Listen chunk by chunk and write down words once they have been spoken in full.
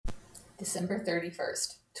December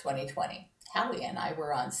 31st, 2020. Howie and I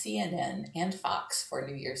were on CNN and Fox for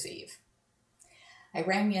New Year's Eve. I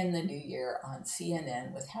rang in the new year on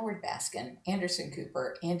CNN with Howard Baskin, Anderson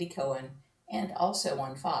Cooper, Andy Cohen, and also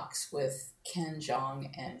on Fox with Ken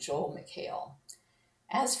Jeong and Joel McHale.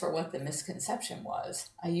 As for what the misconception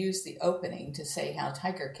was, I used the opening to say how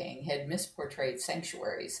Tiger King had misportrayed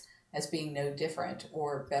sanctuaries as being no different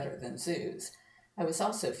or better than zoos. I was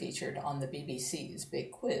also featured on the BBC's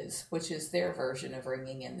Big Quiz, which is their version of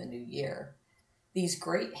ringing in the new year. These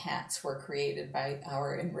great hats were created by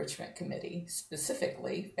our enrichment committee,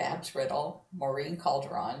 specifically Babs Riddle, Maureen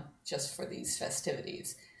Calderon, just for these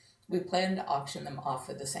festivities. We plan to auction them off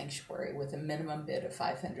for the sanctuary with a minimum bid of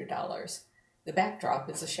 $500. The backdrop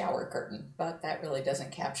is a shower curtain, but that really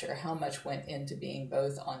doesn't capture how much went into being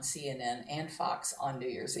both on CNN and Fox on New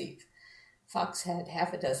Year's Eve. Fox had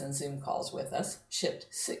half a dozen Zoom calls with us, shipped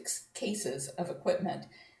 6 cases of equipment,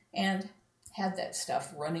 and had that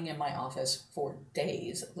stuff running in my office for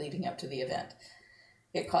days leading up to the event.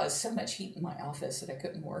 It caused so much heat in my office that I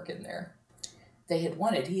couldn't work in there. They had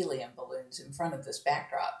wanted helium balloons in front of this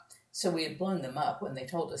backdrop, so we had blown them up when they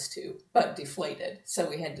told us to, but deflated, so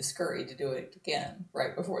we had to scurry to do it again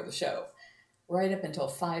right before the show. Right up until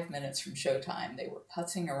 5 minutes from showtime, they were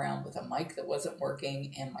putzing around with a mic that wasn't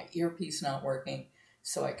working and my earpiece not working,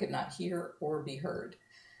 so I could not hear or be heard.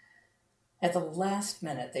 At the last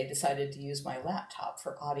minute, they decided to use my laptop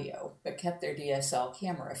for audio, but kept their DSL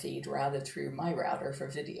camera feed routed through my router for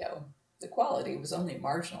video. The quality was only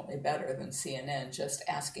marginally better than CNN just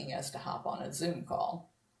asking us to hop on a Zoom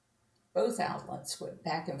call. Both outlets went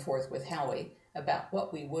back and forth with Howie about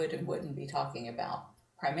what we would and wouldn't be talking about.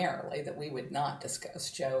 Primarily that we would not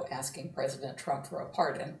discuss Joe asking President Trump for a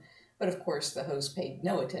pardon, but of course the host paid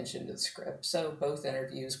no attention to the script, so both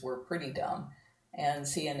interviews were pretty dumb, and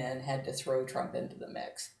CNN had to throw Trump into the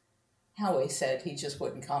mix. Howie said he just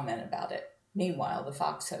wouldn't comment about it. Meanwhile, the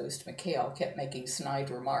Fox host, McHale, kept making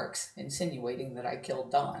snide remarks, insinuating that I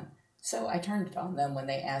killed Don, so I turned it on them when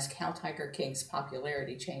they asked how Tiger King's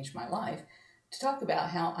popularity changed my life, to talk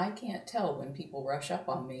about how I can't tell when people rush up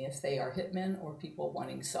on me if they are hitmen or people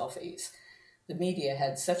wanting selfies. The media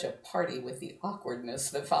had such a party with the awkwardness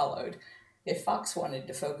that followed. If Fox wanted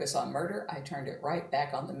to focus on murder, I turned it right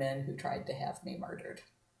back on the men who tried to have me murdered.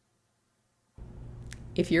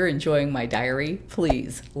 If you're enjoying my diary,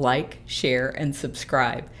 please like, share, and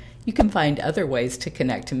subscribe. You can find other ways to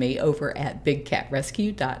connect to me over at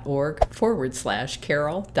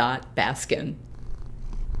bigcatrescue.org/Carole.Baskin.